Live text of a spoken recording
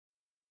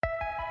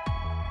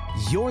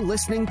You're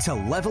listening to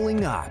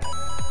Leveling Up,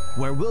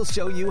 where we'll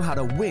show you how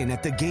to win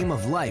at the game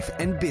of life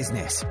and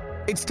business.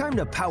 It's time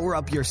to power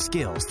up your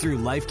skills through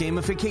life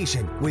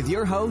gamification with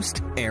your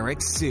host,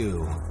 Eric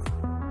Siu.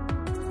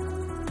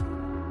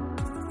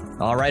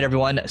 All right,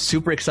 everyone.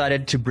 Super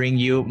excited to bring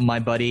you my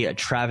buddy,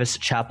 Travis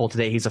Chappell,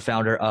 today. He's a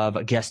founder of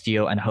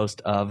Guestio and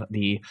host of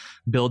the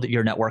Build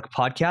Your Network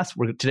podcast.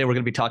 Today, we're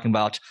going to be talking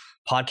about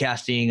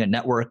podcasting,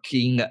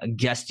 networking,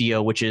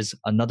 Guestio, which is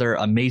another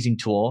amazing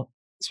tool,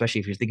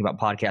 especially if you're thinking about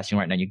podcasting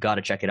right now. You got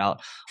to check it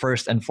out.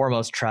 First and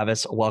foremost,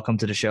 Travis, welcome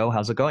to the show.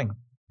 How's it going?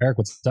 Eric,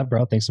 what's up,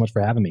 bro? Thanks so much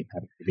for having me.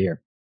 Happy to be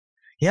here.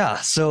 Yeah.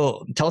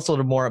 So tell us a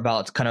little more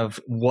about kind of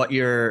what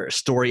your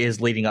story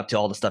is leading up to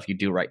all the stuff you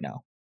do right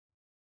now.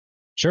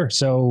 Sure.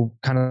 So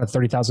kind of a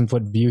 30,000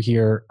 foot view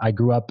here. I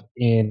grew up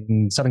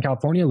in Southern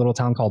California, a little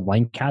town called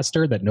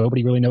Lancaster that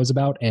nobody really knows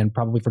about, and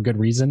probably for good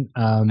reason.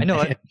 I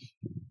know it.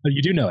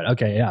 You do know it.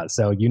 Okay. Yeah.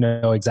 So you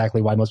know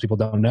exactly why most people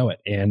don't know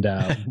it and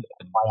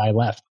why I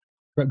left.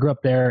 Grew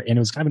up there, and it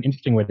was kind of an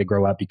interesting way to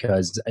grow up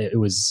because it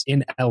was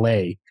in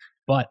LA,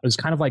 but it was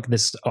kind of like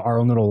this, our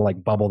own little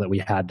like bubble that we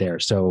had there.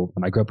 So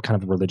I grew up kind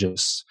of a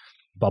religious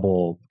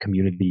bubble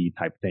community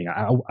type thing.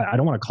 I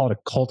don't want to call it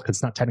a cult because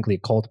it's not technically a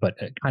cult, but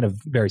kind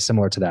of very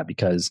similar to that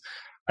because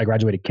I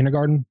graduated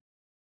kindergarten,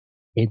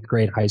 8th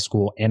grade, high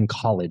school, and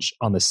college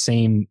on the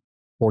same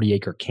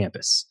 40-acre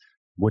campus,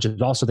 which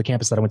is also the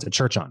campus that I went to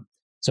church on.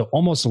 So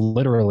almost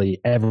literally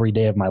every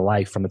day of my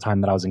life from the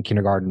time that I was in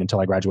kindergarten until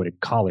I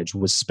graduated college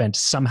was spent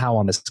somehow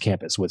on this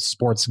campus with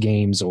sports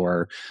games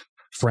or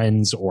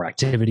friends or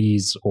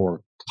activities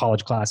or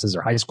college classes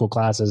or high school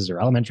classes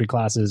or elementary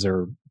classes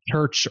or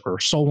church or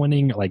soul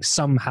winning. Like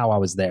somehow I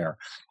was there.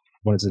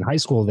 When it's in high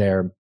school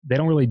there, they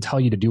don't really tell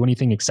you to do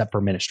anything except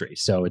for ministry.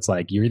 So it's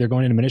like you're either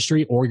going into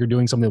ministry or you're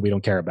doing something that we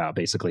don't care about,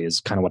 basically, is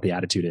kind of what the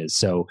attitude is.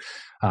 So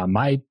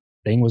my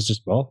thing was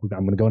just, well,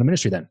 I'm going to go into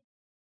ministry then.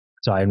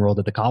 So I enrolled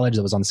at the college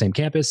that was on the same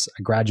campus.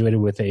 I graduated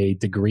with a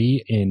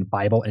degree in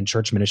Bible and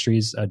church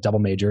ministries, double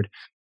majored.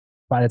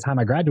 By the time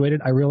I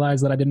graduated, I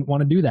realized that I didn't want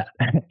to do that.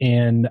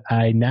 And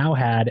I now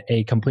had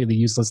a completely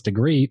useless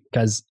degree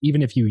because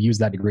even if you use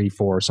that degree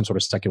for some sort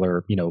of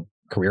secular,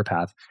 career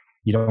path,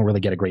 you don't really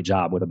get a great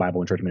job with a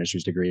Bible and church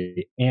ministries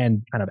degree.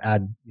 And kind of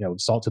add,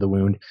 salt to the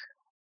wound,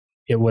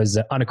 it was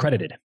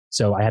unaccredited.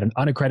 So I had an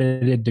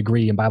unaccredited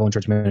degree in Bible and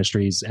church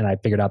ministries, and I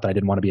figured out that I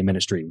didn't want to be in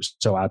ministry.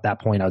 So at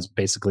that point, I was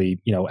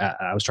basically,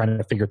 I was trying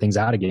to figure things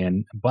out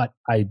again, but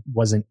I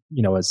wasn't,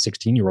 a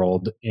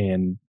 16-year-old,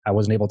 and I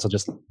wasn't able to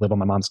just live on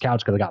my mom's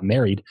couch because I got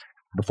married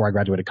before I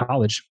graduated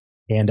college,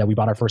 and we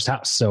bought our first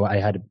house. So I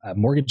had a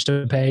mortgage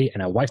to pay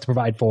and a wife to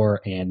provide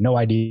for, and no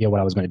idea what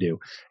I was going to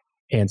do.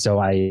 And so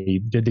I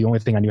did the only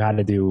thing I knew how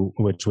to do,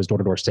 which was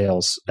door-to-door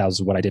sales. That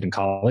was what I did in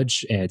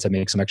college and to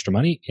make some extra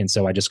money. And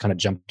so I just kind of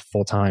jumped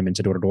full-time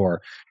into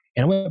door-to-door.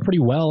 And it went pretty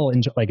well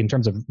in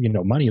terms of,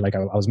 money. Like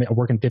I was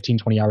working 15,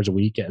 20 hours a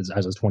week as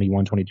a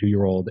 21,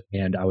 22-year-old.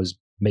 And I was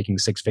making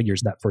six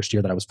figures that first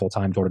year that I was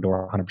full-time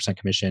door-to-door, 100%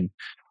 commission.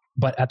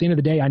 But at the end of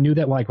the day, I knew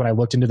that when I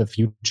looked into the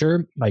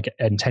future, a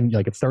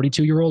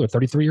 32-year-old or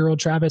 33-year-old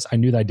Travis, I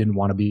knew that I didn't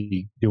want to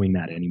be doing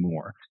that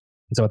anymore.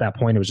 And so at that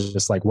point, it was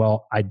just like,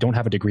 well, I don't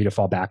have a degree to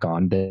fall back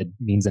on that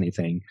means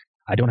anything.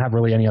 I don't have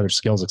really any other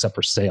skills except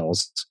for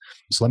sales.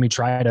 So let me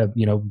try to,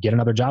 get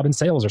another job in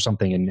sales or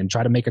something and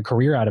try to make a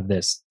career out of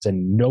this.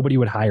 And nobody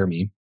would hire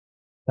me.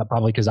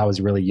 Probably because I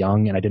was really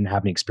young and I didn't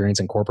have any experience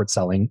in corporate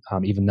selling.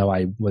 Even though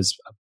I was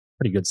a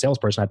pretty good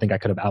salesperson, I think I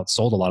could have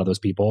outsold a lot of those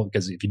people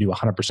because if you do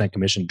 100%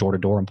 commission door to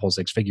door and pull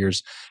six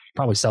figures,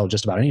 probably sell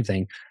just about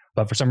anything.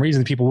 But for some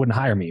reason, people wouldn't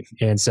hire me.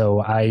 And so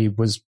I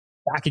was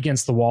back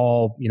against the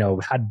wall,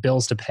 had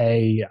bills to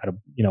pay,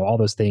 all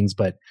those things,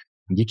 but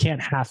you can't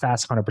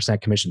half-ass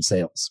 100% commission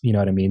sales. You know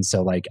what I mean?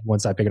 So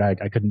once I figured I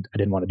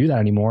didn't want to do that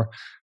anymore,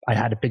 I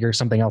had to figure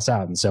something else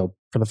out. And so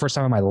for the first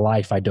time in my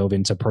life, I dove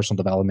into personal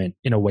development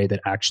in a way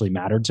that actually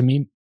mattered to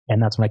me.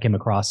 And that's when I came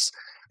across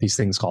these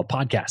things called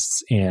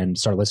podcasts and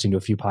started listening to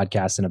a few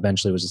podcasts. And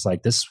eventually was just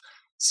like, this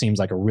seems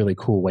like a really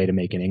cool way to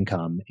make an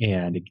income.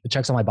 And it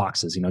checks all my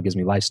boxes. It gives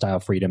me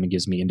lifestyle freedom. It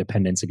gives me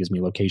independence. It gives me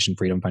location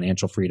freedom,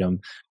 financial freedom.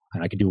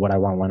 And I could do what I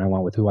want, when I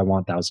want, with who I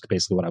want. That was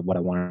basically what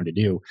I wanted to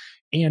do.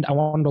 And I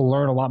wanted to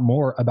learn a lot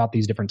more about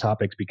these different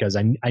topics because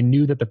I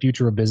knew that the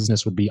future of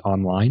business would be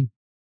online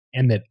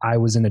and that I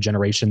was in a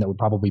generation that would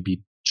probably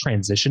be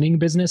transitioning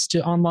business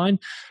to online.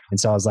 And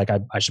so I was like,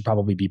 I should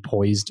probably be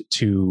poised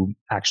to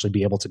actually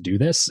be able to do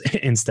this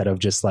instead of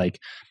just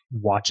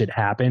watch it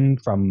happen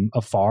from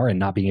afar and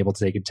not being able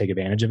to take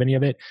advantage of any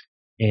of it.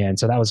 And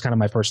so that was kind of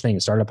my first thing. I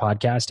started a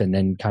podcast and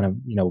then kind of,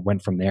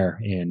 went from there.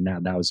 And now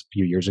that was a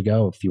few years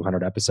ago, a few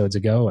hundred episodes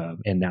ago.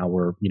 And now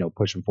we're,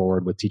 pushing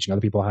forward with teaching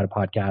other people how to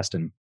podcast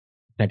and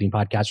connecting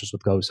podcasters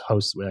with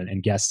hosts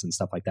and guests and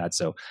stuff like that.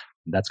 So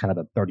that's kind of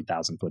the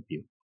 30,000 foot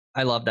view.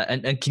 I love that.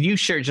 And can you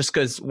share, just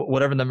because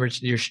whatever numbers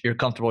you're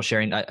comfortable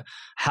sharing,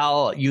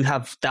 how you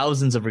have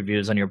thousands of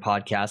reviews on your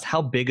podcast?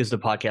 How big is the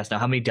podcast now?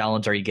 How many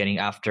downloads are you getting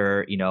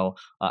after,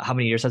 how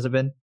many years has it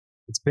been?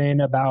 It's been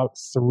about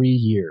 3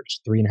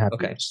 years,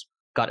 3.5 years.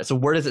 Got it. So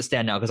where does it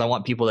stand now? Because I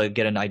want people to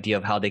get an idea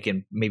of how they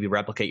can maybe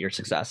replicate your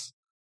success.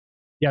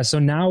 Yeah, so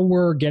now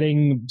we're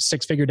getting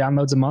 6-figure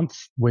downloads a month,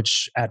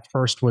 which at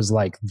first was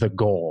like the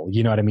goal.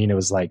 You know what I mean? It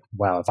was like,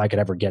 wow, if I could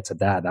ever get to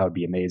that, that would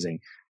be amazing.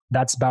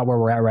 That's about where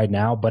we're at right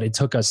now, but it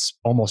took us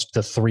almost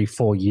to 3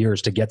 full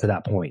years to get to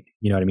that point.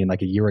 You know what I mean?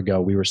 Like a year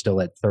ago, we were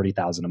still at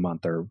 30,000 a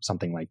month or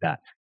something like that.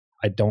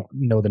 I don't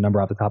know the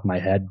number off the top of my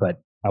head,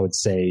 but I would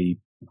say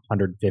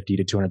 150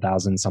 to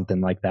 200,000,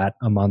 something like that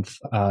a month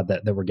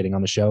that we're getting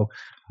on the show.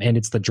 And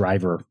it's the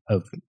driver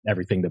of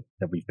everything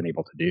that we've been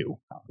able to do,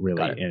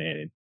 really. And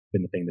it's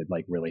been the thing that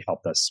like really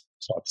helped us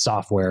start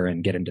software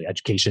and get into the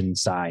education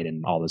side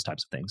and all those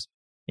types of things.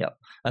 Yeah,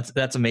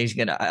 that's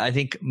amazing. And I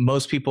think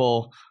most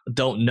people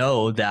don't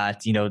know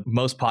that,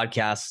 most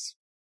podcasts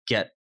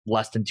get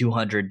less than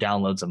 200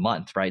 downloads a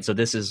month, right? So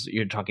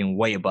you're talking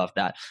way above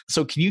that.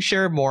 So can you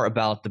share more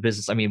about the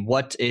business? I mean,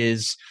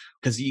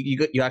 because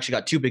you actually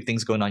got 2 big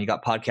things going on. You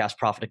got Podcast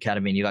Profit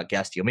Academy and you got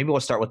Guestio. Maybe we'll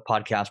start with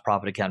Podcast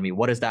Profit Academy.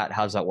 What is that?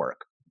 How does that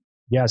work?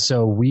 Yeah,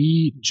 so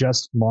we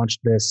just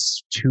launched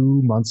this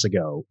 2 months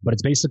ago, but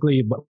it's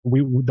basically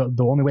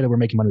the only way that we're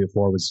making money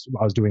before was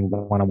I was doing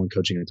one-on-one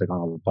coaching, and I took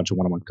on a bunch of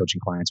one-on-one coaching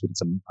clients. We did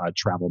some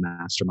travel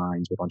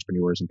masterminds with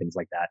entrepreneurs and things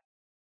like that.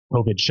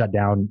 COVID shut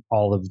down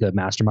all of the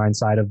mastermind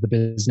side of the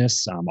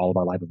business. All of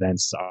our live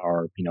events,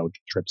 our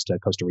trips to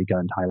Costa Rica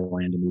and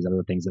Thailand, and these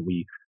other things that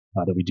we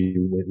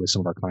do with some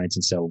of our clients.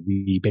 And so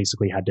we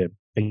basically had to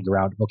figure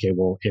out, okay,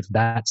 well, if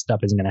that stuff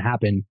isn't going to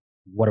happen,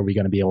 what are we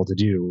going to be able to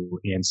do?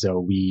 And so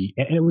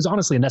and it was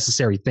honestly a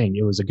necessary thing.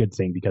 It was a good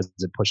thing because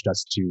it pushed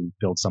us to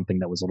build something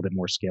that was a little bit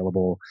more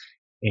scalable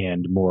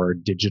and more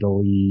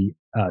digitally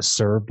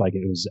served, like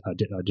it was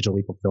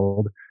digitally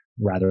fulfilled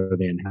rather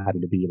than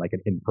having to be like an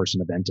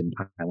in-person event in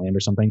Thailand or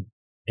something.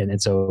 And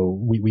so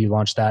we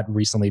launched that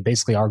recently.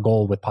 Basically, our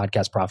goal with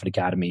Podcast Profit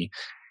Academy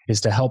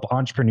is to help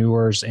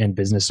entrepreneurs and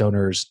business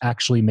owners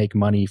actually make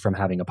money from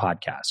having a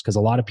podcast. Because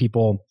a lot of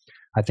people,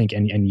 I think,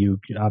 and you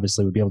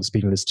obviously would be able to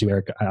speak to this too,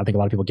 Eric, I think a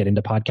lot of people get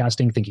into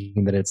podcasting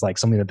thinking that it's like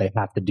something that they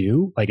have to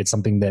do. Like it's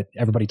something that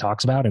everybody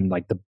talks about, and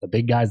like the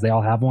big guys, they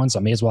all have one, so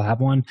I may as well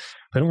have one.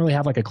 They don't really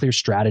have like a clear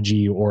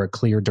strategy or a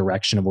clear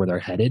direction of where they're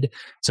headed.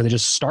 So they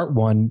just start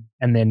one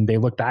and then they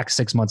look back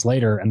 6 months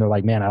later and they're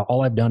like, man,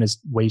 all I've done is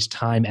waste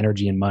time,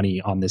 energy, and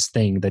money on this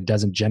thing that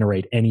doesn't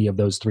generate any of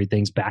those 3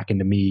 things back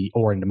into me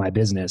or into my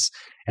business.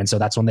 And so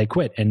that's when they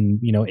quit. And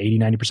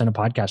 80-90% of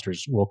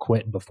podcasters will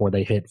quit before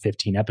they hit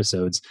 15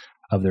 episodes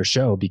of their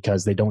show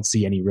because they don't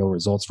see any real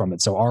results from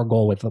it. So our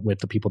goal with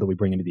the people that we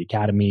bring into the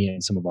academy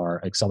and some of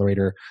our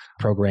accelerator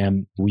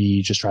program,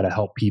 we just try to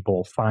help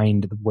people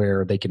find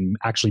where they can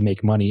actually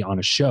make money on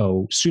a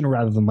show sooner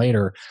rather than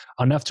later,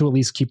 enough to at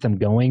least keep them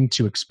going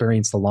to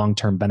experience the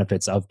long-term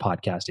benefits of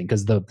podcasting.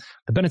 Because the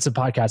benefits of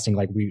podcasting,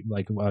 like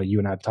you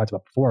and I have talked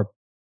about before,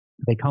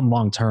 they come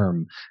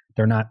long-term.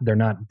 They're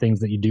not things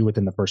that you do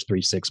within the first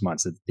 3-6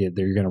 months. You're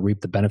going to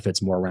reap the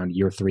benefits more around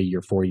year 3,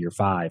 year 4, year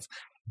 5.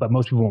 But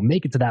most people won't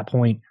make it to that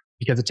point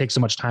because it takes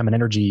so much time and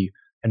energy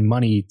and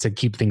money to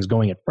keep things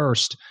going at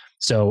first.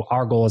 So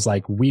our goal is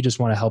like, we just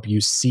want to help you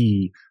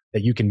see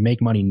that you can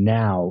make money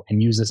now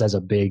and use this as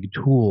a big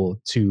tool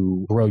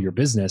to grow your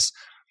business.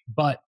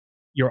 But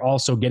you're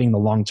also getting the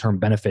long-term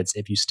benefits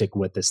if you stick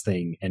with this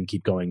thing and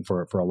keep going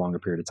for a longer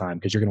period of time,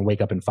 because you're going to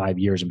wake up in 5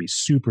 years and be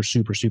super,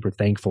 super, super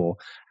thankful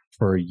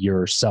for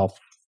yourself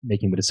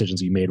making the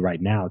decisions you made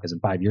right now, because in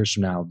 5 years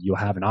from now, you'll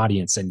have an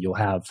audience and you'll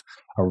have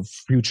a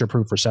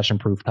future-proof,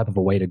 recession-proof type of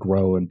a way to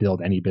grow and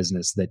build any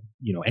business that,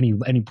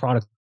 any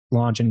product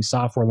launch, any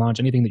software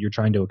launch, anything that you're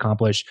trying to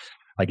accomplish.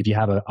 Like if you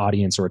have an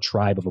audience or a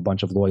tribe of a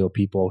bunch of loyal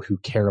people who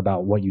care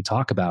about what you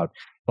talk about,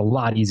 it's a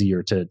lot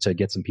easier to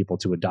get some people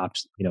to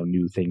adopt,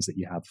 new things that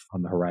you have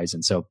on the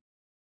horizon. So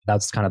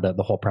that's kind of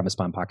the whole premise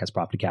behind Podcast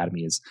Profit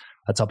Academy is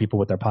let's help people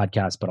with their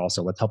podcast, but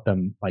also let's help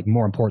them, like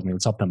more importantly,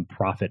 let's help them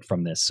profit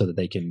from this so that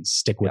they can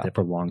stick with it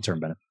for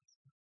long-term benefits.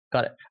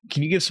 Got it.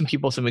 Can you give some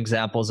people some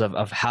examples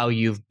of how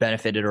you've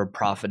benefited or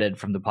profited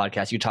from the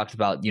podcast? You talked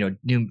about,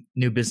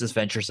 new business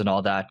ventures and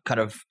all that. Kind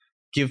of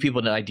give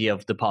people an idea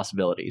of the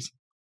possibilities.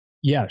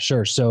 Yeah,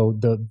 sure. So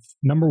the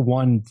number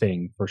one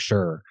thing for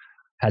sure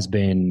has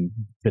been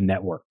the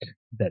network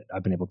that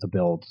I've been able to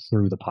build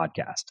through the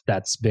podcast.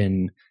 That's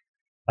been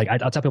like,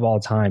 I'll tell people all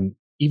the time,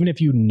 even if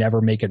you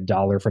never make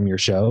 $1 from your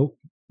show,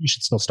 you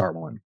should still start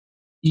one,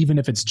 even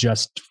if it's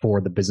just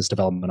for the business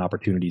development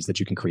opportunities that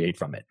you can create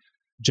from it.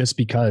 Just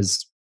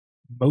because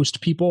most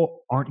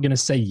people aren't going to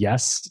say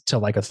yes to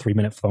like a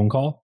 3-minute phone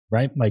call,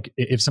 right? Like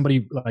if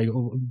somebody, like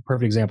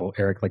perfect example,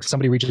 Eric, like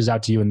somebody reaches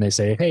out to you and they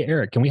say, hey,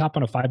 Eric, can we hop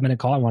on a 5-minute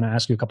call? I want to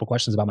ask you a couple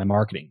questions about my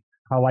marketing.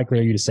 How likely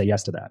are you to say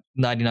yes to that?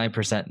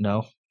 99%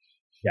 no.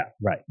 Yeah,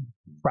 right.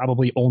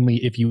 Probably only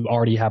if you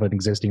already have an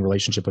existing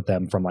relationship with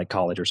them from like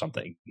college or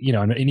something,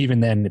 and even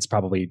then it's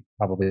probably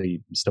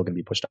still going to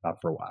be pushed off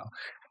for a while.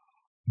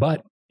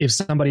 But if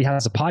somebody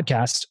has a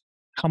podcast,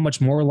 how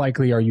much more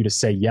likely are you to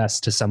say yes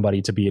to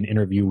somebody to be an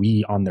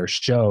interviewee on their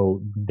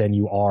show than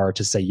you are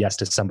to say yes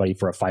to somebody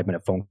for a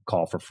 5-minute phone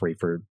call for free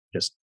for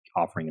just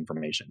offering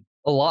information.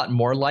 A lot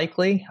more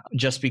likely,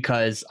 just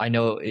because I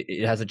know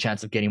it has a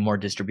chance of getting more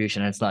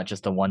distribution and it's not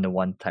just a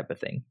one-to-one type of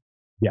thing.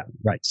 Yeah,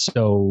 right.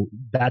 So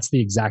that's the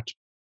exact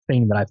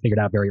thing that I figured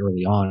out very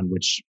early on,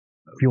 which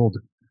fueled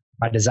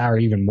my desire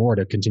even more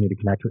to continue to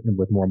connect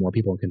with more and more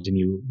people and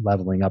continue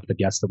leveling up the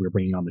guests that we were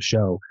bringing on the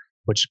show,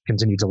 which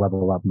continued to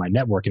level up my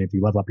network. And if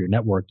you level up your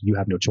network, you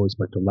have no choice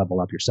but to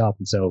level up yourself.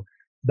 And so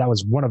that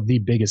was one of the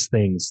biggest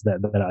things that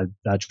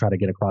I try to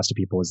get across to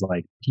people is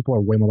like, people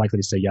are way more likely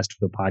to say yes to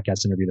the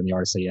podcast interview than they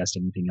are to say yes to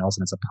anything else.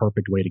 And it's a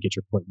perfect way to get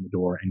your foot in the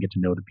door and get to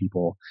know the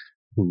people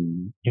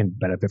who can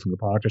benefit from your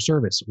product or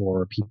service,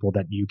 or people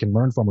that you can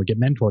learn from or get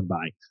mentored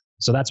by.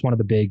 So that's one of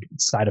the big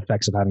side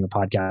effects of having a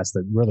podcast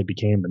that really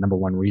became the number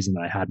one reason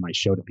that I had my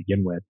show to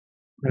begin with.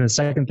 And the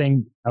second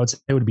thing I would say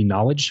would be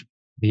knowledge.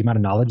 The amount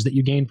of knowledge that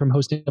you gain from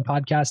hosting a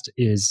podcast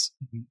is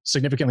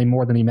significantly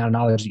more than the amount of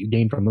knowledge that you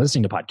gain from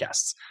listening to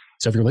podcasts.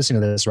 So if you're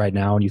listening to this right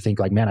now and you think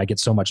like, man, I get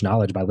so much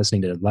knowledge by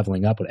listening to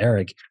Leveling Up with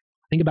Eric,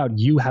 think about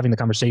you having the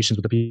conversations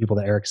with the people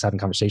that Eric's having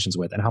conversations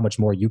with and how much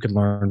more you could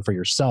learn for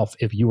yourself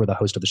if you were the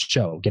host of the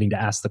show, getting to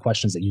ask the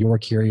questions that you're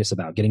curious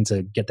about, getting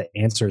to get the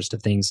answers to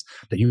things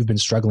that you've been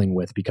struggling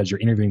with because you're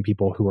interviewing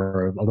people who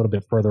are a little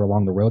bit further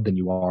along the road than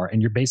you are.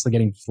 And you're basically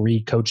getting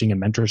free coaching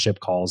and mentorship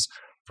calls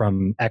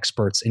from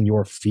experts in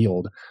your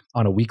field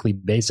on a weekly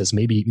basis.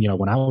 Maybe,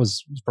 when I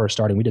was first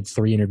starting, we did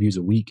 3 interviews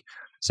a week.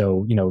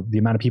 So, the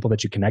amount of people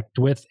that you connect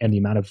with and the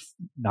amount of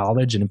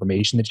knowledge and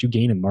information that you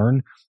gain and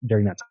learn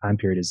during that time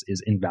period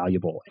is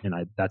invaluable. And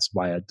that's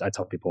why I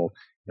tell people,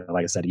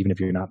 like I said, even if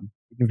you're not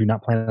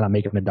planning on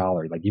making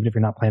 $1, like even if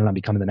you're not planning on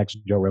becoming the next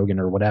Joe Rogan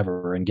or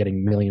whatever and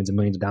getting millions and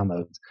millions of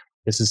downloads,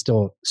 this is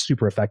still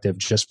super effective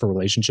just for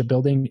relationship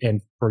building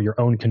and for your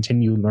own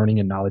continued learning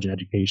and knowledge and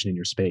education in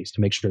your space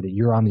to make sure that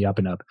you're on the up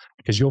and up,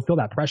 because you'll feel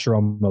that pressure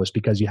almost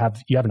because you have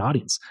an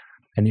audience.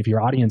 And if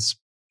your audience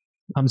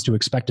comes to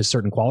expect a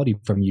certain quality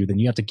from you, then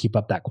you have to keep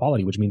up that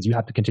quality, which means you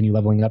have to continue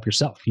leveling up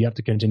yourself. You have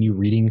to continue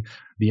reading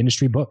the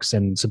industry books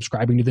and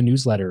subscribing to the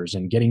newsletters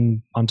and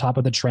getting on top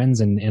of the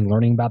trends and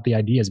learning about the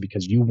ideas,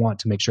 because you want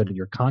to make sure that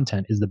your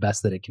content is the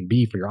best that it can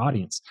be for your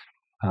audience,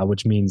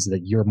 which means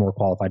that you're more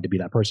qualified to be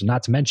that person.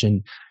 Not to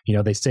mention,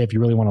 they say if you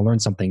really want to learn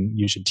something,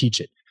 you should teach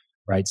it,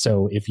 right?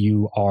 So if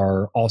you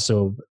are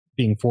also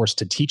being forced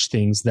to teach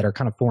things that are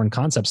kind of foreign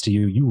concepts to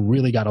you, you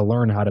really got to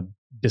learn how to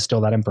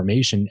distill that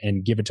information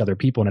and give it to other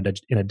people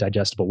in a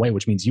digestible way,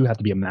 which means you have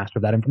to be a master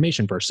of that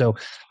information first. So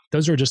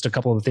those are just a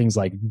couple of things,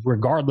 like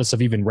regardless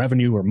of even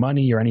revenue or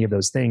money or any of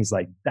those things,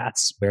 like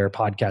that's where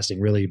podcasting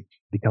really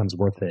becomes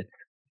worth it,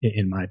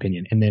 in my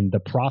opinion. And then the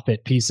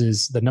profit piece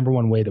is the number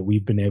one way that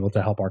we've been able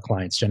to help our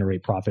clients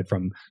generate profit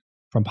from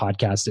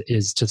podcasts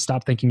is to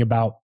stop thinking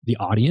about the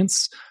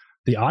audience.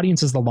 The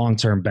audience is the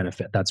long-term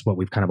benefit. That's what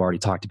we've kind of already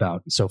talked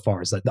about so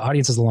far, is that the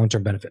audience is the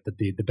long-term benefit, that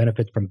the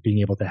benefit from being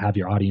able to have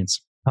your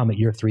audience come at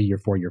year 3, year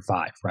 4, year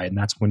 5, right? And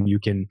that's when you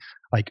can,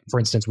 like, for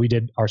instance, we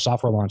did our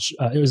software launch.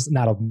 It was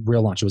not a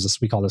real launch. It was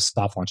we call this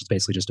soft launch. It's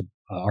basically just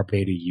our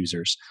beta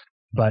users.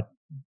 But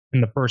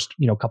in the first,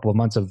 couple of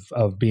months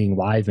of being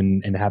live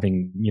and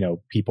having,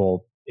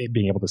 people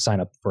being able to sign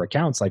up for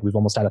accounts, like we've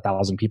almost had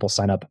 1,000 people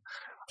sign up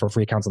for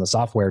free accounts on the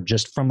software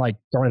just from like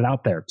throwing it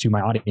out there to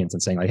my audience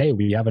and saying like, hey,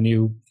 we have a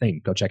new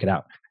thing, go check it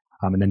out.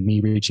 And then me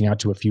reaching out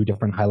to a few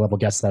different high-level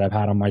guests that I've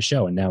had on my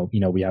show. And now,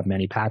 we have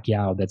Manny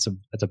Pacquiao, that's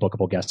a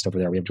bookable guest over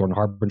there. We have Jordan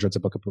Harbinger, that's a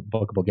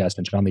bookable guest,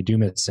 and Sean Lee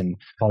Dumas, and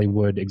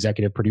Hollywood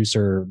executive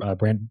producer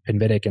Brant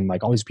Pinvidic, and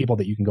like all these people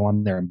that you can go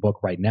on there and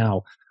book right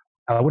now.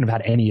 I wouldn't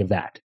have had any of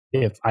that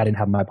if I didn't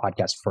have my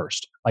podcast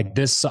first. Like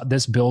this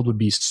build would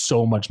be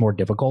so much more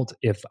difficult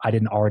if I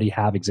didn't already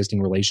have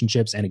existing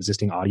relationships and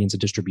existing audience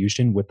and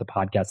distribution with the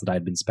podcast that I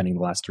had been spending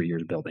the last 3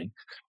 years building.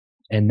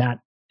 And that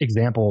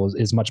example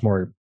is much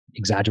more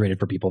exaggerated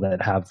for people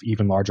that have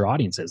even larger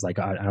audiences. Like,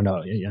 I don't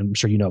know, I'm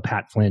sure you know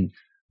Pat Flynn,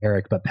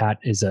 Eric, but Pat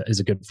is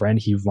a good friend.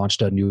 He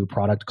launched a new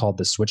product called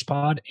the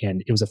SwitchPod,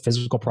 and it was a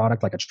physical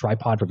product, like a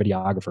tripod for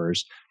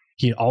videographers.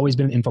 He had always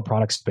been in info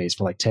product space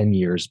for like 10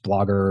 years,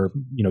 blogger,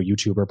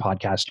 YouTuber,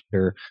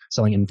 podcaster,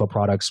 selling info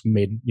products,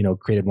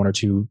 created 1 or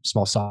 2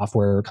 small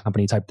software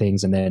company type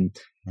things. And then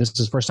this is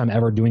his first time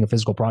ever doing a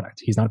physical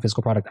product. He's not a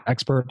physical product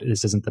expert.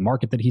 This isn't the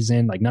market that he's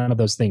in, like none of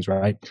those things,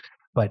 right?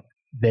 But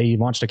they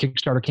launched a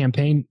Kickstarter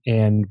campaign,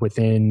 and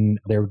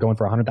they were going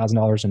for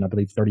 $100,000 in, I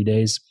believe, 30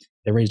 days.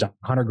 They raised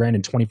 $100,000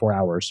 in 24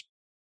 hours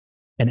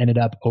and ended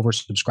up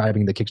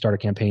oversubscribing the Kickstarter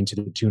campaign to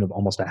the tune of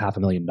almost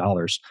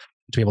 $500,000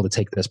 to be able to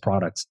take this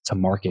product to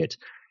market.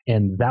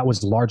 And that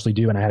was largely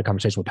due, and I had a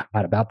conversation with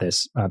Pat about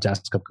this to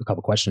ask a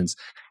couple questions.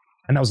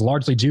 And that was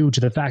largely due to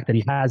the fact that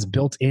he has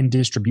built-in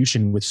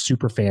distribution with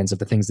super fans of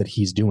the things that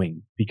he's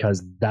doing,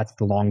 because that's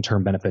the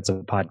long-term benefits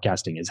of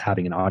podcasting, is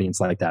having an audience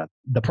like that.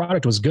 The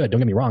product was good. Don't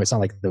get me wrong. It's not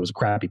like there was a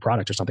crappy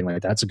product or something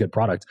like that. It's a good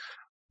product.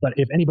 But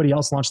if anybody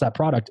else launched that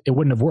product, it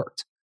wouldn't have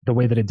worked the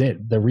way that it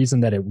did. The reason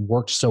that it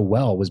worked so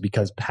well was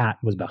because Pat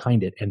was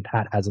behind it, and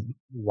Pat has a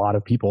lot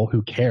of people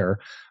who care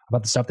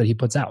about the stuff that he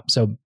puts out.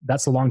 So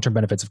that's the long-term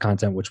benefits of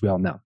content, which we all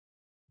know.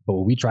 But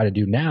what we try to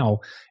do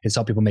now is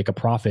help people make a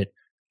profit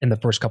in the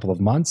first couple of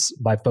months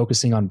by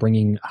focusing on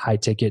bringing high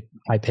ticket,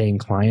 high paying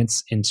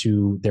clients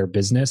into their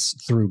business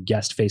through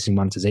guest facing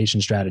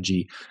monetization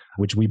strategy,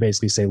 which we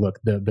basically say, look,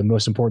 the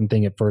most important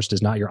thing at first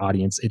is not your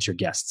audience, it's your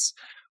guests.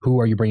 Who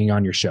are you bringing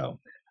on your show?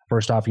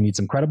 First off, you need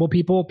some credible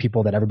people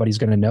that everybody's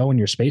going to know in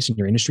your space, in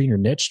your industry, in your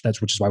niche.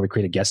 Which is why we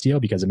create a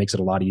Guestio, because it makes it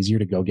a lot easier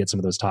to go get some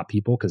of those top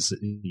people. Because,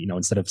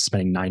 instead of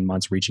spending 9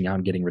 months reaching out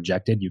and getting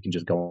rejected, you can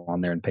just go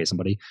on there and pay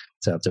somebody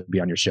to be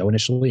on your show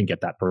initially and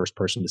get that first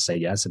person to say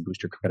yes and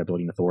boost your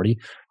credibility and authority.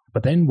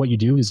 But then what you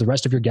do is the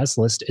rest of your guest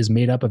list is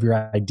made up of your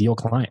ideal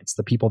clients,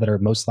 the people that are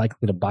most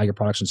likely to buy your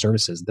products and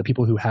services, the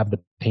people who have the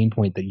pain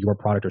point that your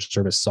product or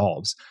service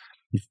solves.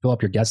 You fill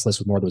up your guest list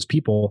with more of those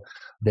people,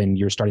 then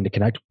you're starting to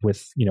connect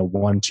with,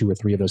 1, 2, or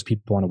 3 of those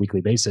people on a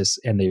weekly basis,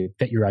 and they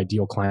fit your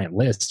ideal client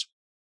list.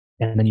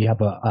 And then you have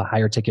a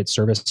higher ticket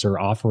service or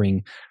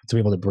offering to be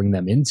able to bring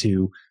them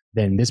into.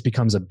 Then this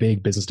becomes a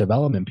big business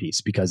development piece,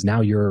 because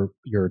now you're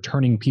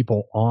turning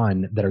people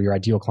on that are your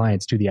ideal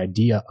clients to the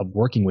idea of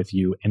working with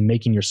you and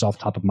making yourself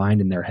top of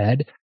mind in their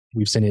head.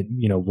 We've seen it,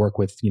 work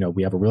with,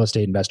 we have a real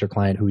estate investor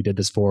client who we did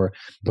this for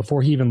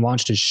before he even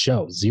launched his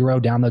show. 0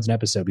 downloads an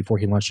episode before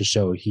he launched his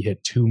show. He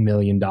hit $2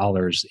 million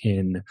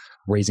in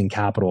raising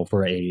capital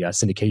for a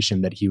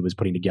syndication that he was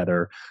putting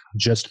together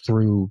just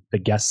through the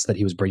guests that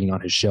he was bringing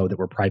on his show that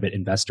were private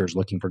investors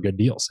looking for good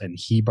deals. And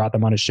he brought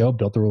them on his show,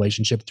 built the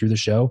relationship through the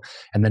show,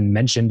 and then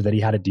mentioned that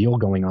he had a deal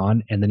going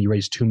on. And then he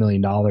raised $2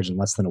 million in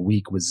less than a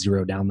week with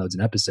 0 downloads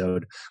an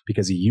episode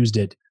because he used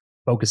it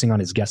focusing on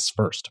his guests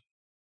first.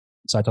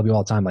 So I tell people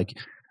all the time, like,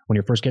 when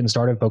you're first getting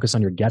started, focus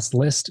on your guest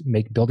list,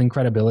 building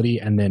credibility,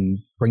 and then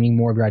bringing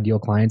more of your ideal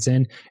clients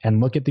in, and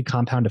look at the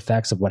compound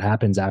effects of what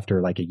happens after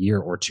like a year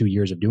or 2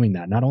 years of doing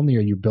that. Not only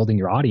are you building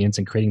your audience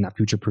and creating that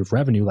future-proof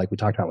revenue like we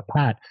talked about with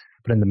Pat,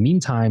 but in the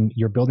meantime,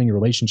 you're building your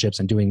relationships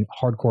and doing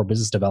hardcore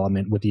business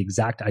development with the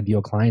exact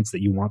ideal clients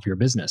that you want for your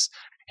business.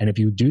 And if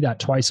you do that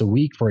twice a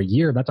week for a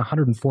year, that's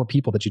 104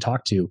 people that you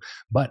talk to.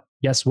 But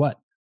guess what?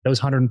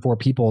 Those 104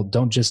 people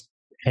don't just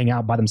hang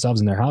out by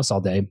themselves in their house all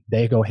day.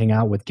 They go hang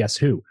out with, guess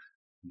who?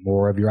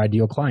 More of your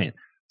ideal client.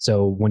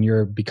 So when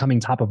you're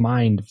becoming top of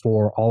mind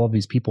for all of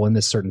these people in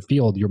this certain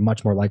field, you're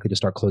much more likely to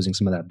start closing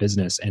some of that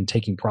business and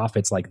taking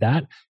profits like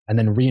that, and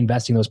then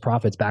reinvesting those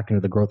profits back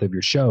into the growth of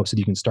your show so that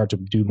you can start to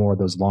do more of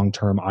those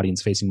long-term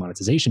audience-facing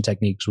monetization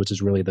techniques, which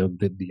is really the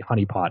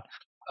honeypot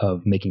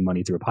of making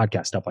money through a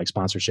podcast, stuff like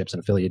sponsorships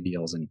and affiliate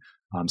deals and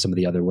some of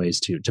the other ways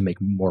to make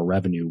more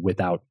revenue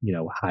without,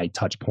 high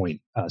touch point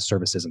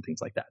services and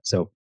things like that.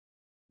 So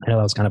I know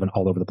that was kind of an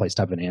all over the place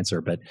type of an answer,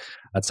 but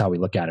that's how we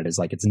look at it. Is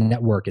like, it's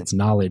network, it's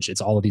knowledge,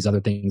 it's all of these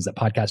other things that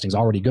podcasting is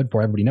already good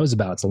for. Everybody knows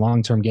about. It's a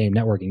long-term game,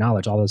 networking,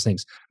 knowledge, all those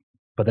things.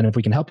 But then if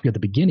we can help you at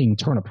the beginning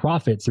turn a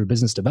profit through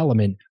business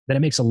development, then it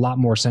makes a lot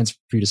more sense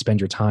for you to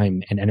spend your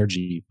time and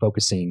energy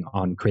focusing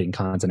on creating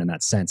content in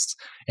that sense,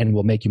 and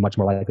will make you much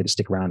more likely to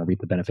stick around and reap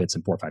the benefits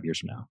in 4 or 5 years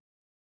from now.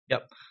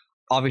 Yep.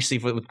 Obviously,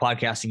 with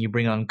podcasting, you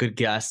bring on good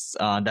guests.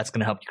 That's going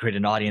to help you create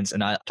an audience.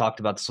 And I talked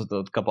about this with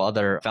a couple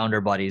other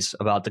founder buddies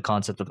about the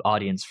concept of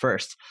audience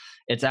first.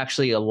 It's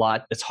actually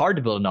it's hard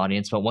to build an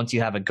audience, but once you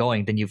have it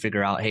going, then you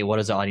figure out, hey, what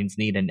does the audience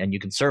need? And you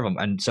can serve them.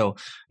 And so,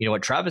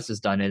 what Travis has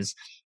done is,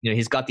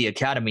 he's got the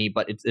academy,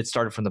 but it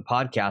started from the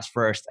podcast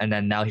first. And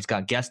then now he's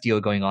got Guestio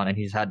going on, and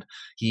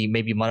he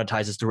maybe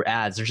monetizes through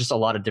ads. There's just a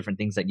lot of different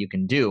things that you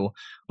can do,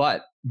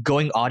 but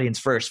going audience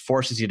first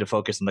forces you to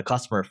focus on the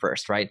customer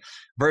first, right?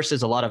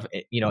 Versus a lot of,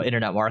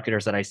 internet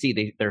marketers that I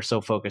see, they're so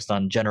focused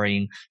on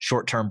generating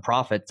short-term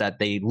profits that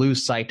they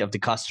lose sight of the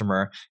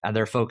customer, and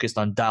they're focused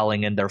on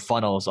dialing in their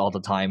funnels all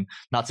the time.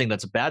 Not saying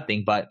that's a bad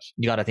thing, but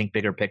you got to think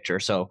bigger picture.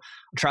 So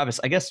Travis,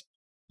 I guess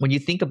when you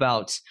think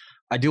about,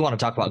 I do want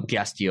to talk about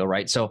Guestio,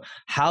 right? So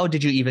how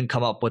did you even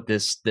come up with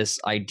this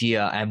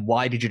idea, and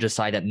why did you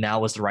decide that now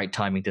was the right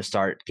timing to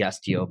start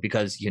Guestio?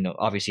 Because,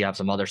 obviously you have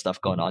some other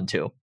stuff going on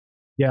too.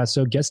 Yeah.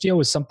 So Guestio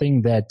was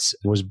something that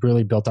was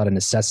really built out of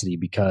necessity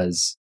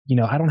because,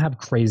 I don't have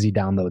crazy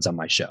downloads on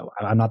my show.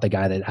 I'm not the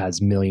guy that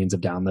has millions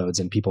of downloads,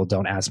 and people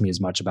don't ask me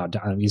as much about,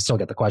 you still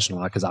get the question a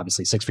lot because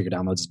obviously 6-figure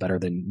downloads is better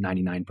than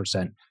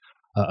 99%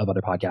 of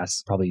other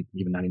podcasts, probably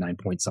even 99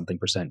 point something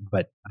percent.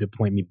 But the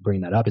point me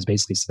bringing that up is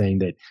basically saying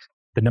that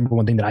the number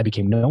one thing that I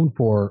became known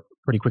for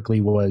pretty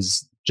quickly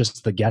was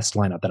just the guest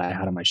lineup that I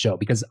had on my show,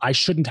 because I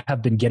shouldn't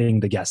have been getting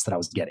the guests that I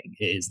was getting,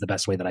 is the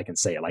best way that I can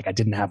say it. Like, I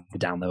didn't have the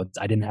downloads.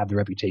 I didn't have the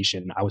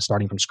reputation. I was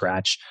starting from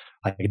scratch.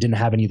 Like, I didn't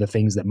have any of the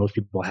things that most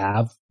people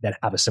have that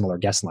have a similar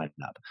guest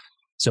lineup.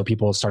 So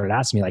people started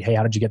asking me like, hey,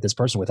 how did you get this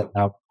person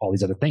without all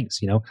these other things,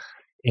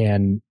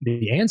 And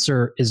the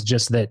answer is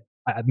just that,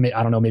 I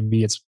don't know,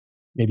 maybe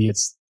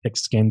it's thick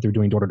skin through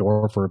doing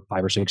door-to-door for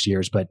 5 or 6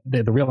 years. But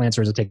the real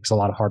answer is it takes a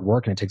lot of hard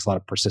work, and it takes a lot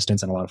of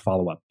persistence and a lot of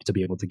follow-up to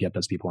be able to get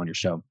those people on your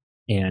show.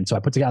 And so I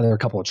put together a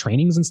couple of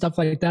trainings and stuff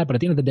like that. But at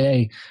the end of the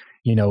day,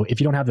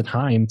 if you don't have the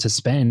time to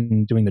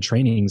spend doing the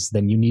trainings,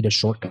 then you need a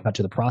shortcut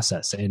to the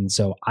process. And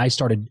so I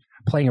started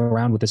playing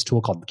around with this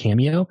tool called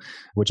Cameo,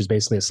 which is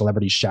basically a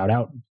celebrity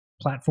shout-out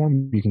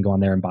platform. You can go on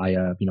there and buy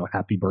a,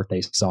 happy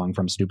birthday song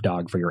from Snoop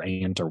Dogg for your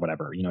aunt or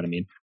whatever, you know what I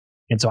mean?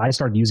 And so I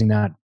started using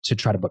that to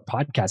try to book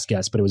podcast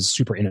guests, but it was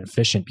super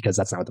inefficient because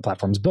that's not what the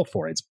platform is built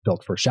for. It's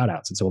built for shout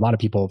outs. And so a lot of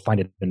people find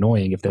it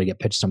annoying if they get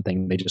pitched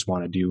something, they just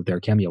want to do their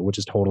Cameo, which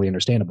is totally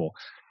understandable.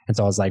 And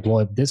so I was like, well,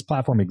 if this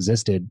platform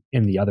existed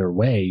in the other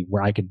way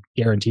where I could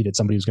guarantee that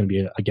somebody was going to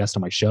be a guest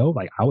on my show,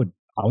 like I would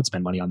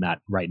spend money on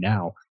that right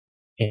now.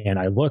 And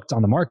I looked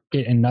on the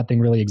market and nothing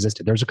really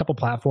existed. There's a couple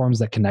platforms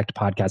that connect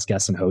podcast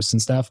guests and hosts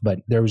and stuff, but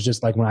there was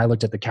just like, when I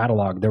looked at the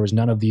catalog, there was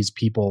none of these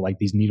people, like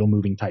these needle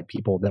moving type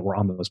people that were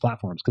on those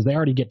platforms, because they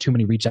already get too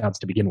many reach outs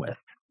to begin with.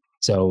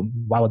 So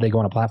why would they go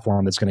on a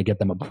platform that's going to get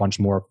them a bunch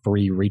more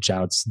free reach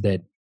outs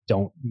that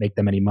don't make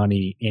them any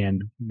money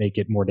and make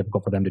it more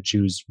difficult for them to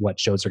choose what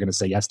shows they're going to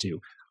say yes to?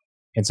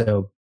 And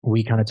so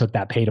we kind of took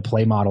that pay to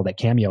play model that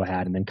Cameo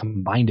had and then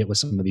combined it with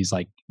some of these,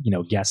 like,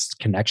 guest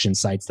connection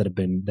sites that have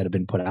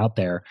been put out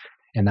there.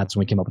 And that's when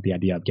we came up with the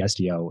idea of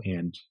Guestio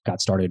and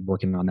got started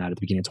working on that at the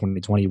beginning of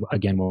 2020.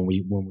 Again, when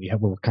we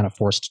were kind of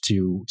forced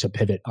to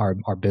pivot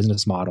our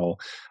business model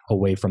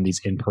away from these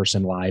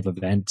in-person live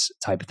event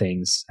type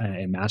things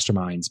and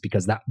masterminds,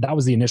 because that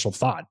was the initial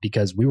thought,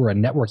 because we were a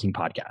networking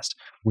podcast.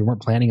 We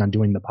weren't planning on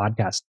doing the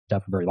podcast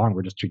stuff for very long.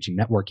 We're just teaching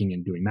networking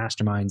and doing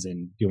masterminds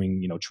and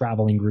doing,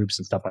 traveling groups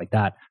and stuff like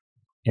that.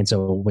 And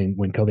so when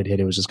COVID hit,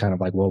 it was just kind of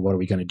like, well, what are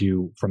we going to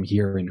do from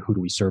here, and who do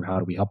we serve? How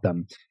do we help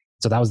them?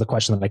 So that was the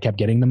question that I kept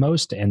getting the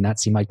most, and that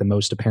seemed like the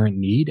most apparent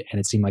need.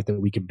 And it seemed like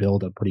that we could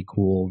build a pretty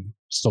cool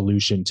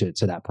solution to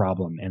that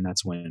problem. And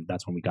that's when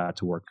we got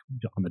to work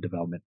on the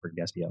development for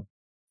Guestio.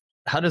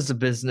 How does the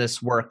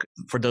business work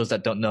for those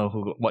that don't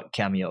know what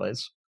Cameo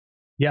is?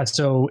 Yeah,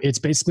 so it's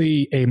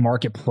basically a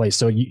marketplace.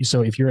 So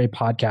if you're a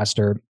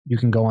podcaster, you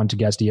can go on to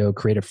Guestio,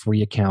 create a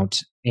free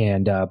account,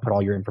 and put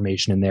all your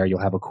information in there.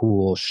 You'll have a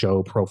cool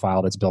show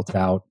profile that's built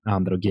out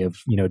that'll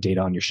give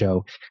data on your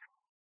show.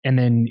 And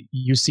then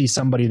you see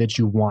somebody that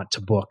you want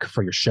to book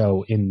for your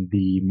show in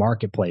the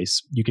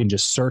marketplace. You can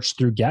just search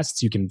through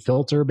guests. You can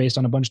filter based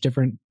on a bunch of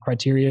different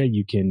criteria.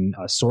 You can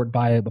sort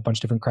by a bunch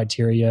of different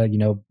criteria,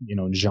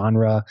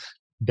 genre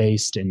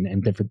based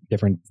and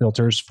different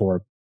filters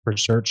for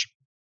search.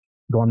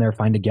 Go on there,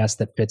 find a guest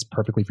that fits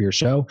perfectly for your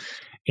show.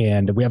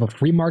 And we have a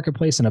free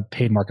marketplace and a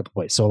paid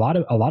marketplace. So a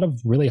lot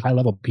of really high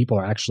level people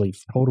are actually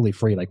totally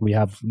free. Like we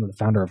have the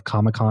founder of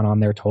Comic-Con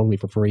on there totally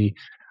for free.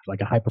 Like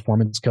a high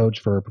performance coach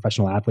for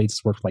professional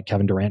athletes, works with like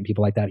Kevin Durant,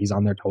 people like that. He's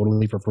on there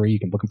totally for free. You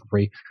can book him for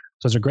free.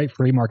 So it's a great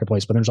free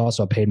marketplace, but there's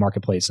also a paid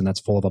marketplace, and that's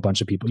full of a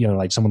bunch of people,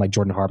 like someone like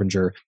Jordan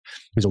Harbinger,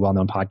 who's a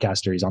well-known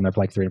podcaster. He's on there for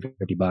like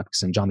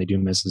 $350, and John Lee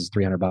Dumas is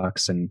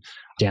 $300, and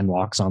Dan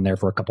Locke's on there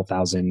for a couple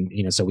thousand,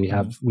 so we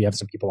have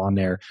some people on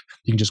there.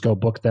 You can just go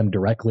book them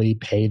directly,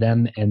 pay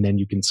them, and then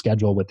you can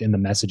schedule within the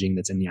messaging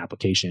that's in the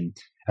application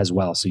as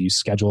well. So you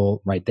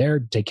schedule right there,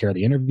 take care of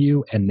the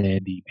interview, and then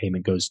the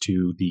payment goes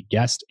to the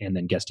guest, and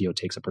then Guestio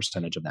takes a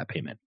percentage of that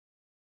payment.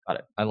 Got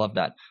it. I love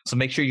that. So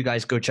make sure you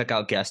guys go check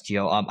out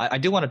Guestio. I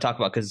do want to talk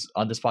about, because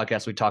on this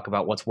podcast, we talk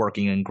about what's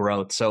working and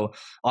growth. So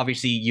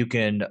obviously you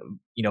can,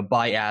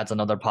 buy ads on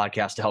other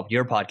podcasts to help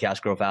your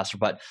podcast grow faster.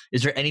 But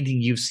is there anything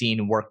you've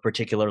seen work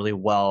particularly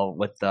well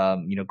with,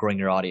 growing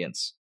your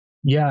audience?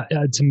 Yeah,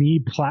 to me,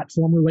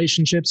 platform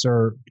relationships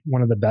are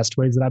one of the best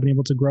ways that I've been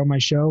able to grow my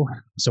show.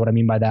 So what I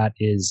mean by that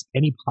is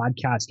any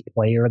podcast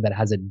player that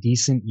has a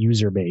decent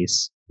user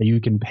base that you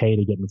can pay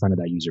to get in front of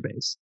that user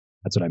base.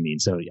 That's what I mean.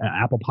 So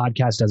Apple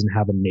Podcast doesn't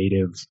have a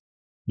native,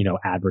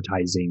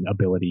 advertising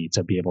ability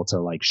to be able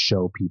to like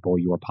show people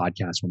your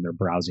podcast when they're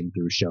browsing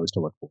through shows to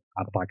look for.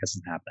 Apple Podcast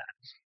doesn't have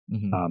that.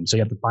 Mm-hmm. So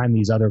you have to find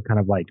these other kind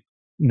of like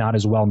not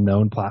as well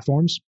known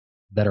platforms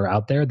that are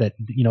out there that,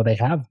 they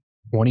have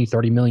 20,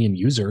 30 million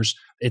users.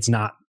 It's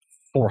not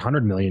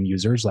 400 million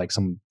users like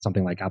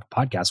something like Apple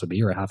Podcasts would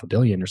be, or 500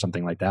 million or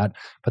something like that.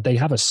 But they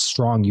have a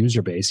strong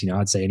user base.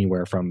 I'd say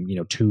anywhere from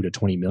 2 to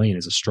 20 million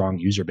is a strong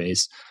user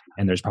base.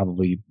 And there's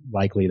probably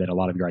likely that a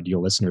lot of your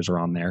ideal listeners are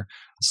on there.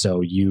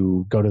 So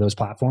you go to those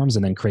platforms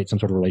and then create some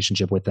sort of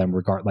relationship with them.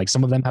 Like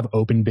some of them have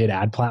open bid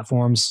ad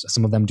platforms.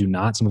 Some of them do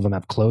not. Some of them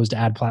have closed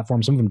ad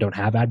platforms. Some of them don't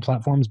have ad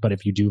platforms. But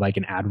if you do like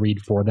an ad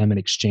read for them in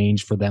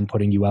exchange for them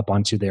putting you up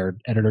onto their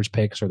editor's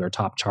picks or their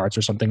top charts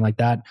or something like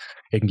that,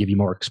 it can give you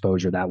more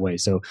exposure that way.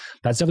 So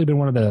that's definitely been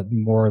one of the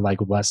more like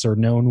lesser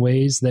known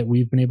ways that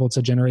we've been able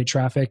to generate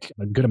traffic,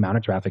 a good amount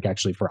of traffic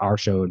actually for our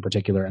show in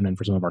particular. And then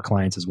for some of our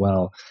clients as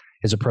well,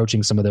 is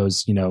approaching some of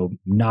those,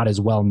 not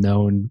as well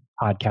known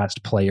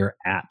podcast player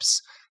apps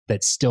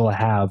that still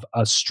have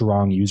a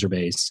strong user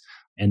base,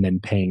 and then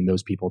paying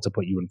those people to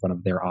put you in front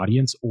of their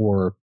audience,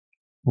 or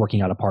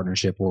working out a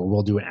partnership where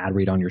we'll do an ad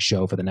read on your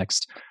show for the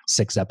next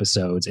 6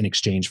 episodes in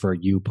exchange for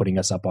you putting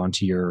us up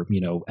onto your,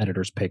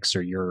 editor's picks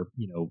or your,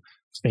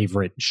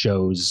 favorite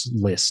shows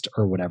list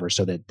or whatever,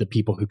 so that the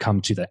people who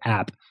come to the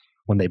app,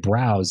 when they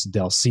browse,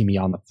 they'll see me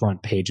on the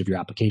front page of your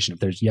application.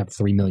 If you have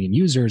 3 million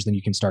users, then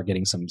you can start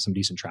getting some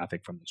decent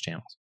traffic from those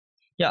channels.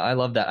 Yeah, I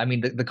love that. I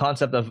mean, the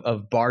concept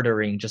of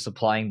bartering, just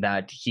applying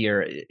that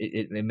here,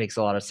 it makes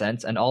a lot of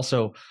sense. And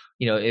also,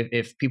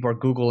 if people are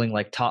Googling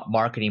like top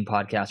marketing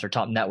podcasts or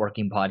top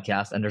networking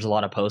podcasts, and there's a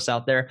lot of posts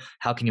out there,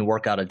 how can you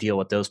work out a deal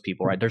with those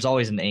people, right? There's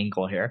always an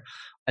angle here.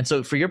 And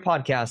so for your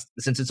podcast,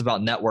 since it's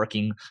about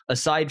networking,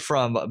 aside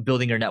from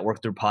building your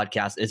network through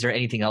podcasts, is there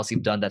anything else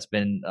you've done that's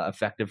been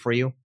effective for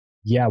you?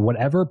 Yeah,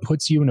 whatever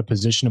puts you in a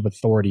position of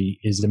authority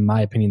is, in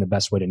my opinion, the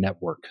best way to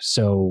network.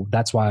 So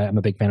that's why I'm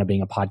a big fan of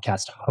being a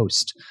podcast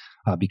host,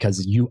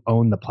 because you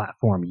own the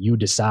platform. You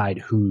decide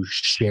who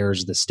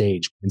shares the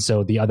stage. And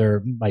so the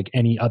other, like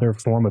any other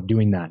form of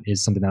doing that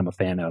is something that I'm a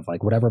fan of.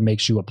 Like whatever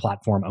makes you a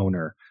platform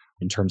owner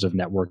in terms of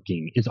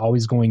networking is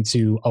always going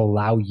to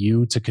allow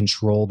you to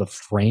control the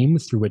frame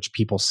through which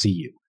people see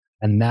you.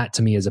 And that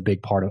to me is a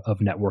big part of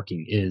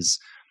networking is,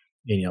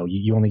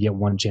 you only get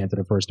one chance at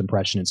a first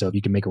impression. And so if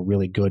you can make a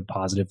really good,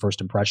 positive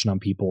first impression on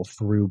people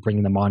through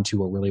bringing them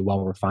onto a really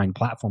well-refined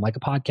platform like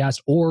a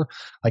podcast or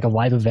like a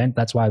live event,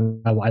 that's why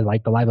I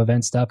like the live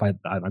event stuff. I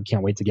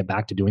can't wait to get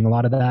back to doing a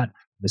lot of that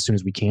as soon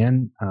as we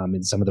can.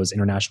 And some of those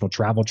international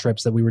travel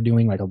trips that we were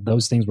doing, like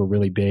those things were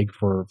really big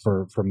for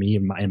me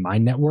and my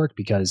network,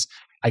 because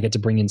I get to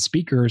bring in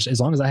speakers as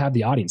long as I have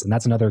the audience. And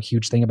that's another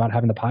huge thing about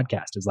having the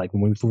podcast is like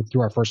when we flew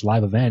through our first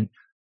live event,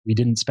 we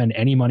didn't spend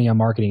any money on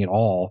marketing at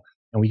all.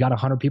 And we got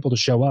 100 people to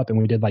show up, and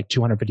we did like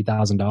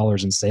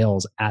 $250,000 in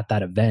sales at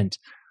that event,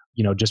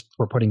 just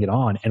for putting it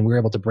on. And we were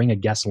able to bring a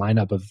guest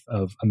lineup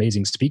of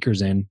amazing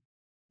speakers in,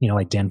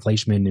 like Dan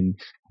Fleischman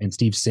and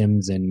Steve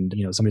Sims and,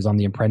 somebody's on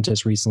The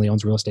Apprentice recently,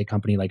 owns a real estate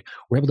company. Like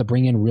we're able to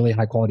bring in really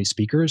high quality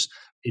speakers.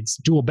 It's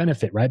dual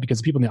benefit, right?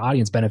 Because people in the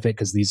audience benefit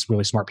because these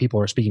really smart people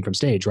are speaking from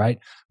stage, right?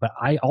 But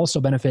I also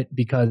benefit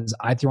because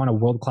I threw on a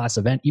world-class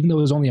event. Even though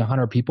it was only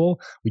 100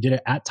 people, we did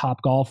it at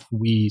Topgolf.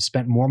 We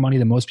spent more money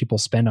than most people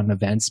spend on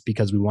events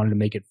because we wanted to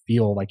make it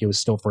feel like it was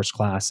still first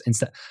class.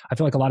 Instead, I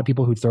feel like a lot of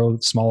people who throw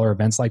smaller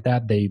events like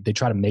that, they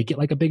try to make it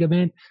like a big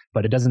event,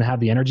 but it doesn't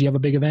have the energy of a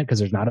big event because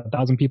there's not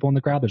 1,000 people in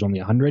the crowd. There's only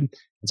 100. And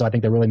so I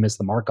think they really missed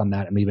the mark on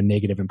that and leave a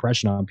negative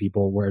impression on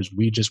people. Whereas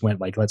we just went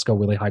like, let's go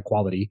really high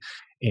quality.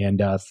 And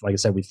like I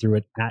said, we threw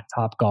it at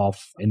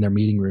Topgolf in their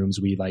meeting rooms.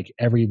 We like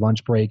every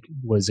lunch break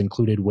was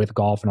included with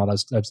golf and all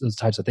those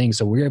types of things.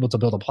 So we were able to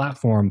build a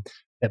platform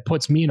that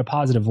puts me in a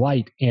positive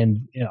light.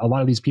 And a lot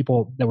of these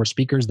people that were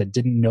speakers that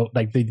didn't know,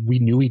 like we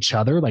knew each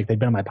other, like they'd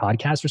been on my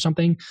podcast or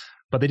something,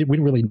 but we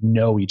didn't really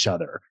know each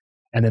other.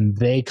 And then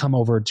they come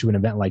over to an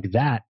event like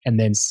that and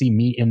then see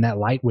me in that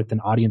light with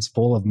an audience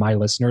full of my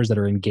listeners that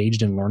are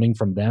engaged in learning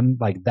from them.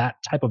 Like that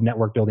type of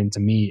network building to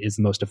me is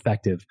the most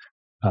effective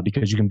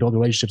because you can build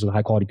relationships with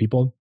high quality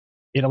people.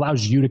 It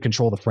allows you to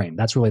control the frame.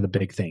 That's really the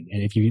big thing.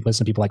 And if you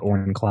listen to people like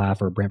Oren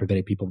Klaff or Brant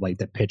Pavetta, people like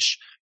that pitch,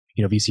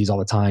 VCs all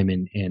the time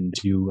and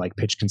do like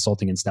pitch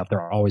consulting and stuff,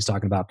 they're always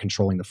talking about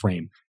controlling the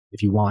frame.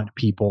 If you want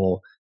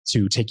people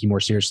to take you more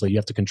seriously, you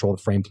have to control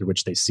the frame through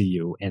which they see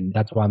you. And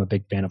that's why I'm a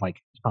big fan of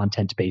like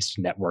content-based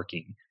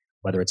networking,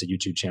 whether it's a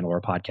YouTube channel or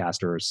a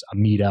podcast or a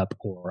meetup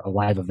or a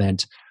live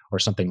event or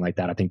something like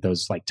that. I think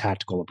those like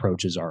tactical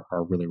approaches are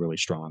really, really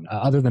strong.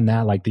 Other than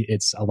that, like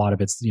it's a lot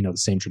of it's, the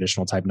same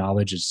traditional type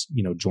knowledge is,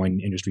 join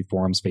industry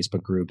forums,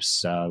 Facebook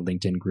groups,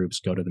 LinkedIn groups,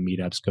 go to the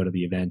meetups, go to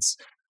the events,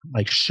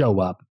 like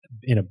show up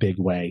in a big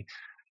way.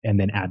 And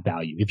then add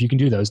value. If you can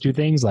do those two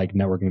things, like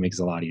networking makes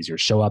it a lot easier.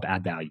 Show up,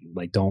 add value.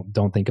 Like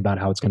don't think about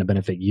how it's going to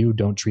benefit you.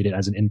 Don't treat it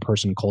as an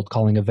in-person cold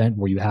calling event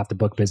where you have to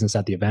book business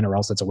at the event or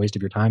else it's a waste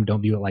of your time.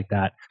 Don't view it like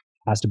that.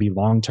 It has to be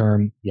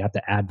long-term. You have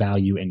to add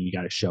value and you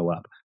got to show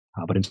up.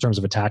 But in terms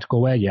of a tactical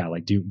way, yeah,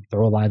 like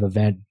throw a live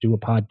event, do a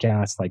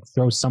podcast, like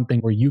throw something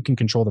where you can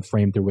control the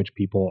frame through which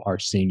people are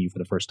seeing you for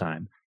the first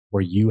time,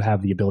 where you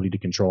have the ability to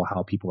control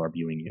how people are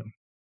viewing you.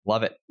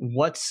 Love it.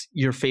 What's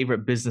your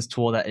favorite business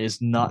tool that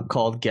is not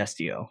called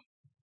Guestio?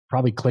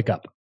 Probably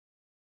ClickUp.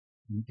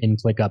 In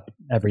ClickUp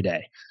every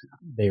day.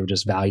 They were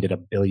just valued at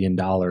 $1 billion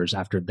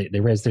after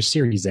they raised their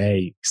Series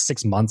A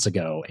 6 months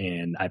ago.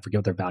 And I forget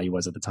what their value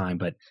was at the time,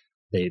 but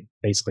they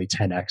basically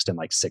 10x'd in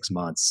like 6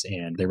 months.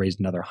 And they raised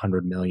another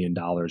 $100 million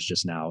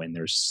just now in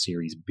their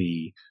Series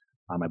B,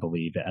 I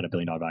believe, at $1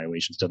 billion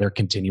valuation. So they're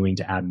continuing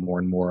to add more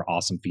and more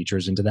awesome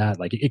features into that.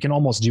 Like it can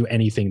almost do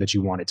anything that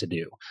you want it to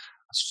do.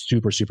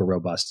 Super, super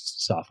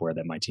robust software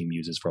that my team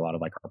uses for a lot of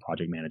like our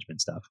project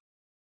management stuff.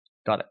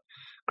 Got it.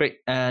 Great.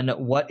 And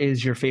what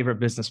is your favorite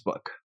business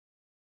book?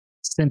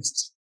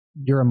 Since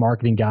you're a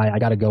marketing guy, I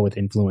got to go with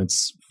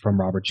Influence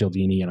from Robert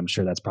Cialdini. And I'm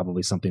sure that's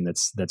probably something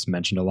that's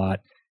mentioned a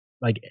lot.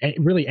 Like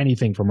really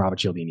anything from Robert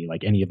Cialdini,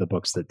 like any of the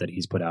books that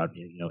he's put out,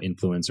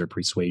 Influence or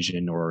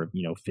Persuasion or,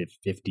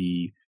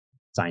 50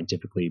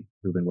 scientifically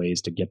proven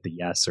ways to get the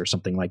yes or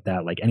something like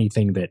that. Like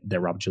anything that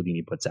Robert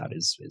Cialdini puts out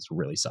is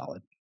really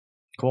solid.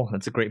 Cool.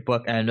 That's a great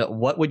book. And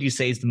what would you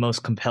say is the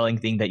most compelling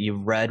thing that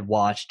you've read,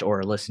 watched,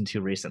 or listened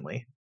to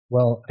recently?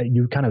 Well,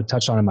 you kind of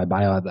touched on in my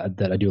bio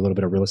that I do a little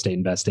bit of real estate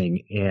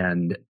investing.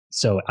 And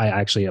so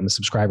I'm a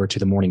subscriber to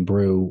the Morning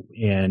Brew.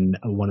 And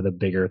one of the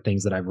bigger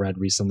things that I've read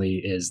recently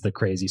is the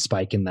crazy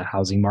spike in the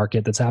housing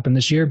market that's happened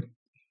this year.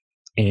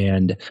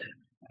 And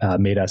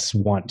made us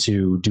want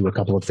to do a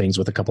couple of things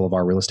with a couple of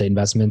our real estate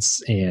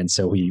investments. And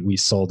so we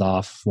sold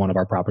off one of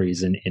our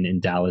properties in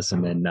Dallas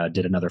and then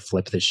did another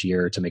flip this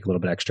year to make a little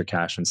bit extra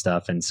cash and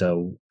stuff. And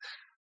so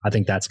I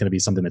think that's going to be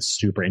something that's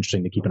super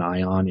interesting to keep an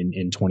eye on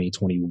in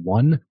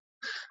 2021,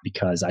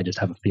 because I just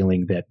have a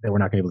feeling that we're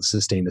not going to be able to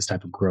sustain this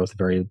type of growth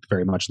very,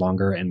 very much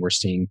longer. And we're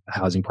seeing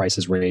housing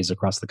prices raise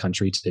across the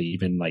country to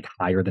even like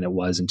higher than it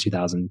was in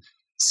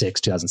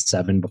 2006,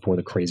 2007 before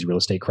the crazy real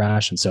estate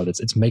crash. And so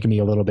it's making me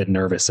a little bit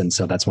nervous. And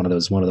so that's one of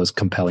those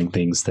compelling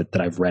things that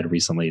I've read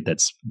recently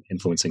that's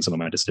influencing some of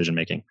my decision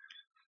making.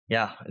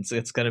 Yeah,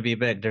 it's going to be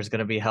big. There's going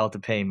to be hell to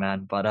pay,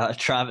 man. But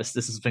Travis,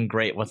 this has been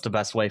great. What's the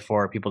best way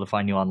for people to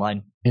find you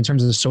online? In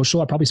terms of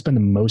social, I probably spend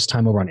the most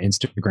time over on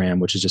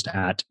Instagram, which is just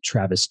at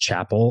Travis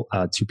Chappell,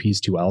 2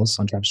 P's, 2 L's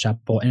on Travis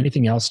Chappell.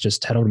 Anything else,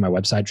 just head over to my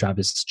website,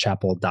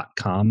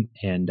 travischappell.com,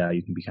 and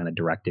you can be kind of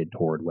directed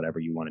toward whatever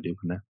you want to do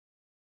from there.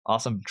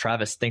 Awesome.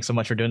 Travis, thanks so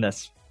much for doing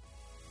this.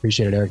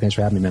 Appreciate it, Eric. Thanks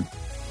for having me, man.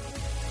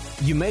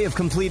 You may have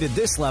completed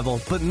this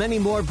level, but many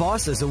more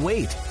bosses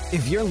await.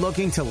 If you're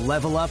looking to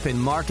level up in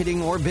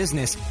marketing or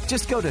business,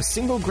 just go to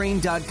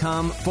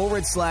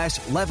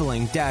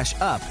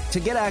singlegrain.com/leveling-up to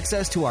get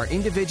access to our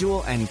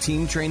individual and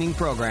team training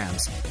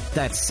programs.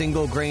 That's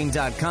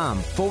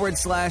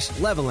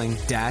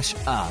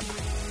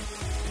singlegrain.com/leveling-up.